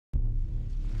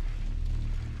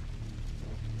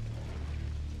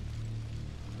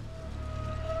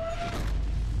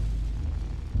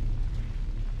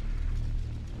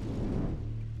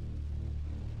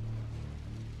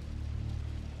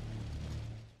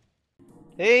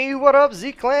Hey, what up,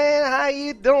 Z-Clan? How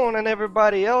you doing? And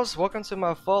everybody else, welcome to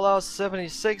my Fallout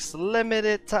 76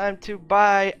 limited time to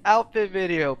buy outfit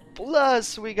video.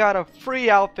 Plus, we got a free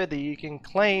outfit that you can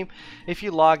claim if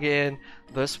you log in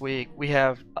this week. We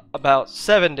have about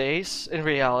 7 days in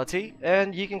reality,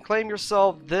 and you can claim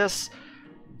yourself this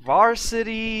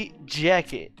Varsity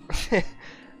jacket.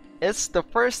 It's the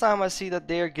first time I see that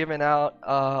they're giving out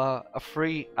a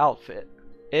free outfit.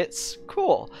 It's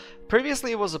cool.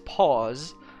 Previously, it was a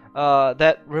pause.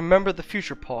 That remember the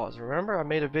future pause. Remember, I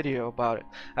made a video about it.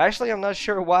 Actually, I'm not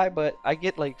sure why, but I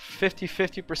get like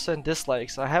 50%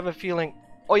 dislikes. I have a feeling.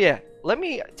 Oh yeah, let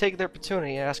me take the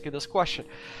opportunity and ask you this question: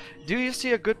 do you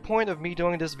see a good point of me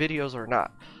doing these videos or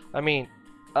not? I mean,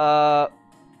 uh,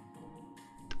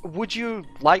 would you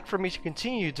like for me to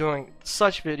continue doing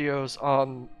such videos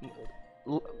on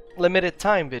limited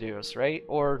time videos, right?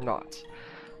 Or not?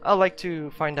 I'd like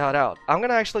to find that out. I'm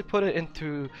gonna actually put it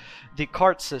into the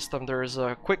cart system. There's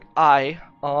a quick eye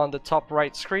on the top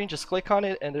right screen. Just click on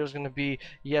it and there's gonna be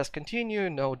yes, continue,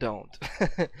 no, don't.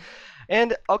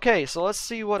 And okay, so let's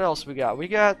see what else we got. We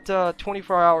got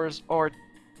 24 hours or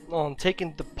on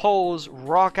taking the pose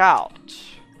rock out.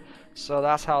 So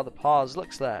that's how the pause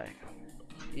looks like.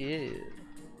 Yeah,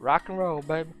 rock and roll,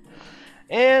 baby.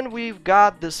 And we've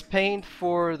got this paint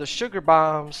for the Sugar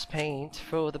Bombs paint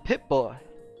for the Pip-Boy.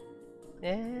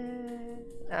 I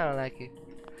don't like it.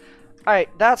 Alright,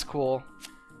 that's cool.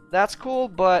 That's cool,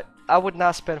 but I would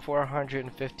not spend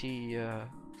 450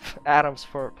 atoms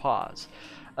for a pause.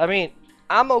 I mean,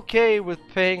 I'm okay with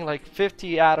paying like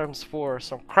 50 atoms for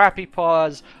some crappy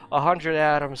pause, 100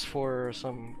 atoms for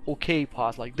some okay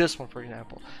pause, like this one for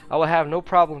example. I would have no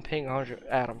problem paying 100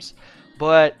 atoms.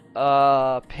 But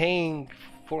paying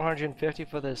 450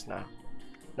 for this now.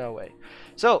 No way.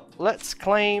 So let's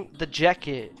claim the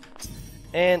jacket.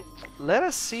 And let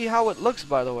us see how it looks,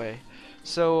 by the way.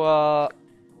 So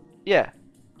yeah.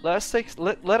 Let us take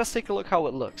a look how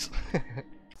it looks.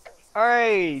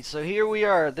 Alright, so here we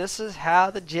are. This is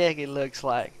how the jacket looks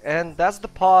like. And that's the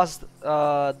pause,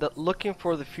 the looking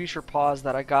for the future pause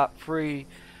that I got free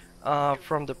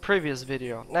from the previous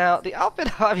video. Now, the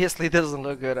outfit obviously doesn't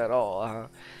look good at all.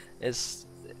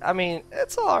 I mean,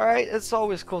 it's alright. It's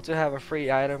always cool to have a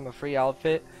free item, a free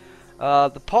outfit.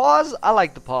 The pause, I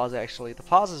like the pause actually. The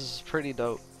pause is pretty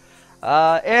dope.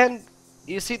 And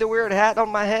you see the weird hat on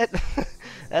my head?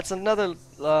 That's another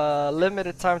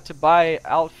limited time to buy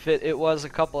outfit. It was a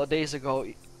couple of days ago.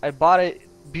 I bought it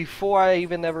before I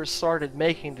even ever started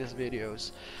making these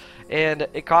videos. And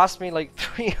it cost me like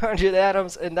 300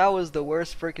 atoms, and that was the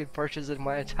worst freaking purchase in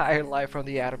my entire life from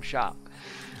the atom shop.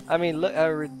 I mean, look how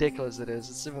ridiculous it is.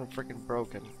 It's even freaking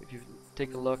broken. If you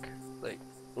take a look, like,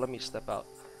 let me step out.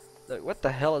 Like, what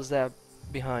the hell is that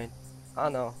behind? I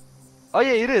don't know. Oh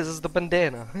yeah, it is. It's the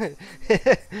bandana.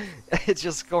 It's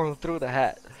just going through the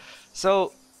hat.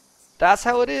 So that's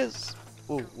how it is.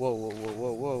 Ooh, whoa, whoa, whoa,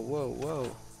 whoa, whoa, whoa,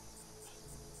 whoa.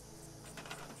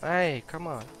 Hey, come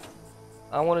on.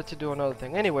 I wanted to do another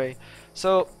thing. Anyway,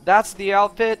 so that's the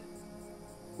outfit.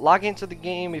 Log into the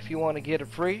game if you want to get it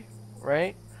free,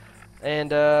 right?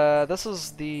 And this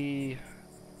is the.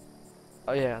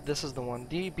 Oh yeah, this is the one.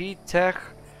 DB Tech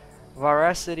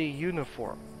Varsity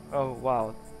uniform. Oh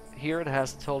wow. Here it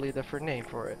has a totally different name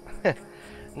for it.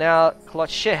 Now,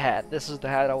 clutch hat. This is the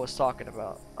hat I was talking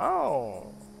about.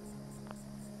 Oh.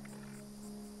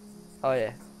 Oh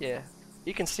yeah, yeah.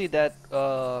 You can see that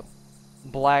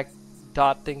black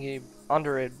dot thingy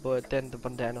under it, but then the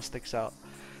bandana sticks out.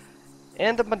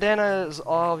 And the bandana is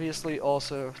obviously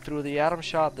also through the Atom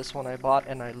Shop. This one I bought,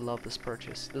 and I love this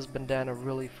purchase. This bandana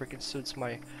really freaking suits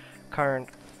my current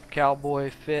cowboy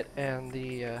fit and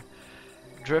the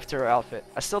drifter outfit.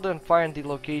 I still didn't find the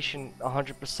location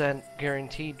 100%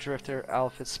 guaranteed drifter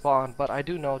outfit spawn, but I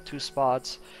do know 2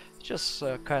 spots. Just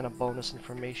kind of bonus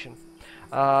information.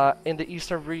 In the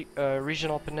Eastern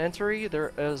Regional Penitentiary,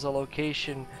 there is a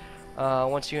location.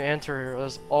 Once you enter,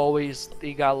 there's always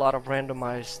you got a lot of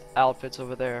randomized outfits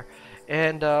over there,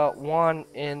 and one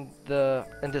in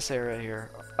this area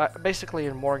here. Basically,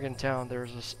 in Morgantown, there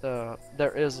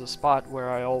is a spot where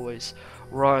I always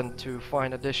run to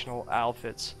find additional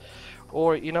outfits.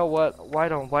 Or you know what? Why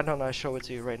don't I show it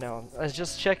to you right now? Let's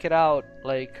just check it out,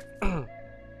 like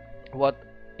what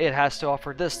it has to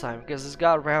offer this time, because it's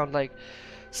got around like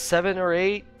 7 or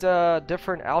 8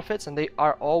 different outfits, and they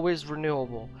are always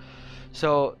renewable.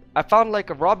 So I found like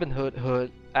a Robin Hood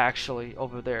hood actually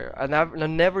over there, and I've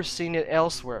never seen it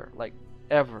elsewhere, like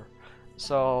ever.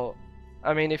 So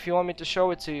I mean, if you want me to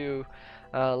show it to you,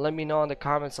 let me know in the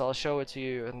comments. I'll show it to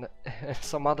you and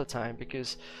some other time,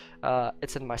 because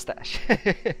it's in my stash.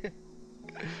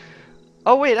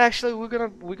 Oh wait, actually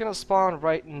we're gonna spawn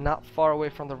right not far away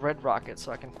from the red rocket,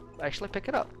 so I can actually pick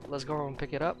it up. Let's go and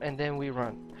pick it up, and then we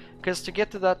run. Because to get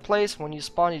to that place, when you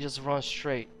spawn, you just run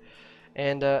straight,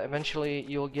 and eventually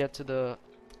you'll get to the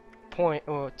point,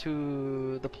 or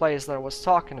to the place that I was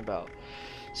talking about.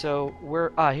 So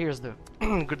we're here's the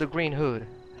the green hood.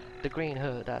 The green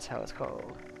hood, that's how it's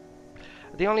called.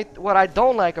 The only what I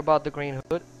don't like about the green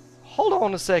hood. Hold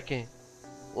on a second.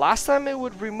 Last time it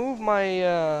would remove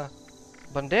my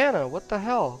bandana. What the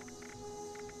hell?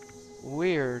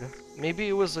 Weird. Maybe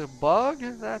it was a bug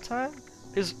that time?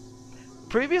 Because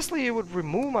previously it would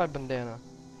remove my bandana.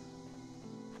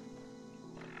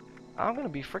 I'm gonna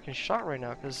be freaking shot right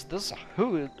now because this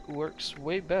hood works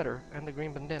way better and the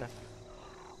green bandana.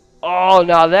 Oh,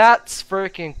 now that's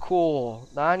freaking cool.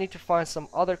 Now I need to find some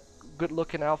other good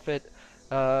looking outfit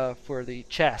for the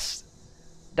chest.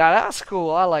 Now that's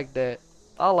cool. I like that.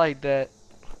 I like that.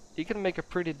 You can make a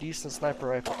pretty decent sniper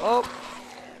rifle. Oh,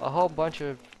 a whole bunch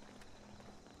of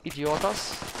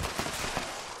idiotas.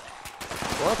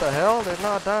 What the hell? They're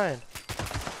not dying.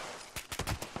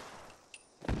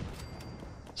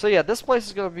 So yeah, this place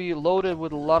is gonna be loaded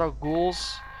with a lot of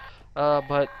ghouls,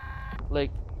 but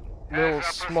like little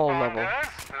small level.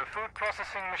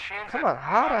 Come on,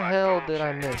 how the hell did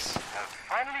I miss?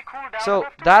 So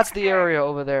that's the area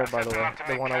over there, by the way,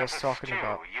 the one I was talking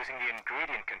about.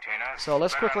 So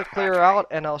let's quickly clear out,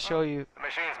 and I'll show you.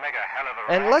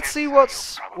 And let's see what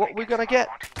we're gonna get.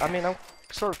 I mean, I'm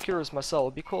sort of curious myself.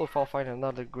 It'd be cool if I'll find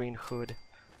another green hood.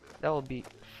 That would be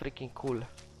freaking cool.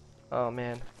 Oh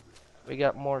man. We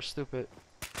got more stupid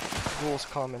ghouls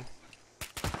coming.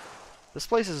 This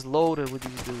place is loaded with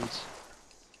these dudes.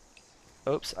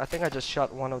 Oops, I think I just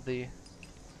shot one of the...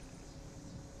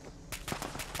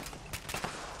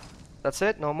 That's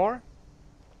it? No more?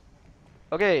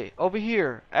 Okay, over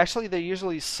here. Actually, there are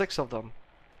usually 6 of them.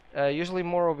 Usually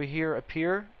more over here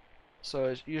appear. So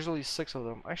it's usually 6 of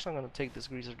them. Actually, I'm going to take this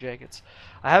greaser jackets.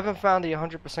 I haven't found the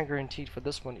 100% guaranteed for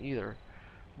this one either.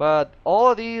 But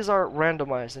all of these are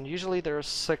randomized, and usually there are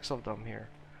 6 of them here.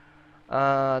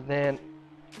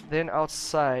 Then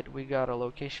outside we got a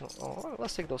location. Oh,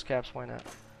 let's take those caps. Why not?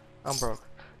 I'm broke.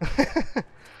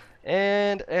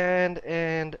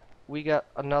 and we got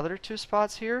another 2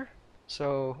 spots here.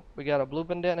 So we got a blue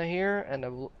bandana here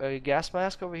and a gas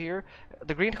mask over here.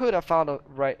 The green hood I found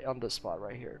right on this spot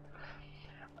right here.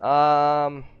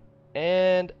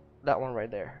 And that one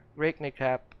right there. Great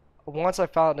kneecap. Once I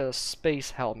found a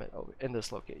space helmet in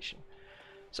this location.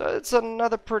 So it's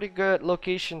another pretty good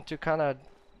location to kind of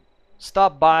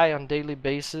stop by on daily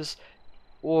basis,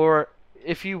 or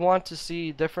if you want to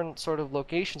see different sort of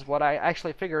locations. What I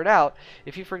actually figured out,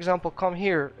 if you for example come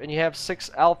here and you have 6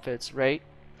 outfits, right,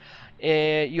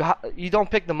 and you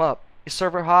don't pick them up, you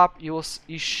server hop, you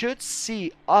should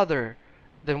see other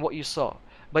than what you saw.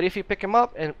 But if you pick them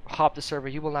up and hop the server,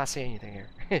 you will not see anything here.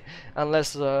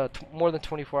 Unless more than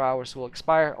 24 hours will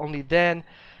expire. Only then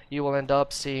you will end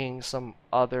up seeing some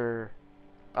other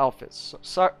outfits.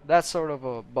 So that's sort of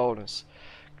a bonus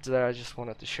that I just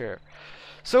wanted to share.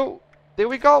 So there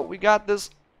we go. We got this.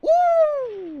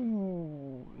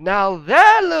 Ooh! Now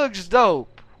that looks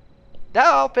dope. That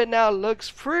outfit now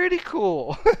looks pretty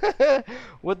cool.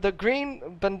 With the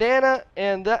green bandana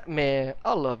and that, man,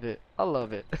 I love it. I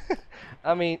love it.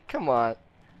 I mean, come on.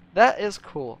 That is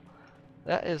cool.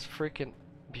 That is freaking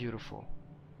beautiful.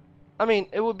 I mean,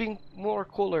 it would be more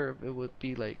cooler if it would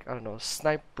be like, I don't know,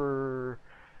 sniper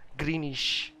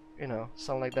greenish, you know,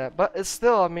 something like that. But it's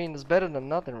still, I mean, it's better than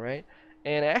nothing, right?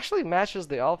 And it actually matches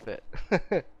the outfit.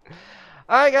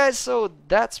 Alright guys, so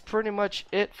that's pretty much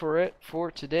it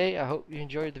for today. I hope you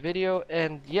enjoyed the video,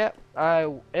 and yeah,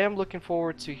 I am looking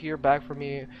forward to hear back from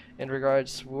you in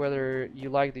regards to whether you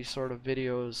like these sort of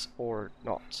videos or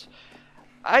not.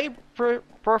 I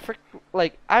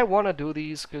want to do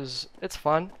these because it's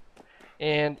fun,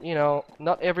 and you know,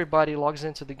 not everybody logs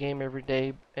into the game every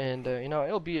day, and you know,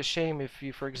 it'll be a shame if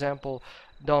you, for example,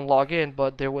 don't log in,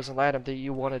 but there was an item that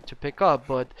you wanted to pick up,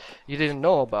 but you didn't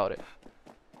know about it.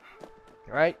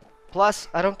 Right? Plus,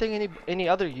 I don't think any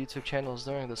other YouTube channel is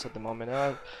doing this at the moment. And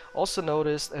I've also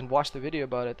noticed and watched the video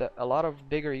about it that a lot of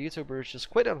bigger YouTubers just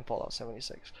quit on Fallout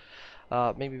 76.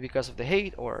 Maybe because of the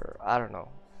hate, or I don't know,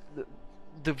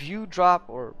 the view drop,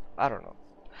 or I don't know.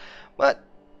 But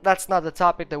that's not the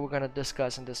topic that we're gonna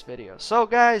discuss in this video. So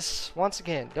guys, once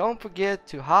again, don't forget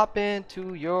to hop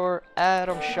into your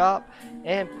Atom shop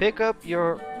and pick up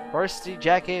your Varsity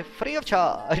jacket free of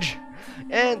charge.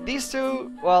 And these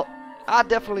 2, well, I'm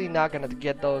definitely not gonna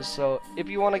get those, so if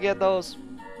you want to get those,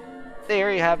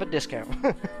 there you have a discount.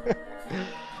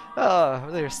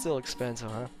 They're still expensive,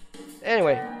 huh?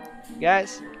 Anyway,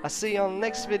 Guys, I'll see you on the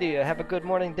next video. Have a good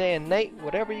morning, day, and night,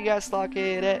 whatever you guys lock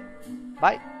it at.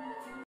 Bye.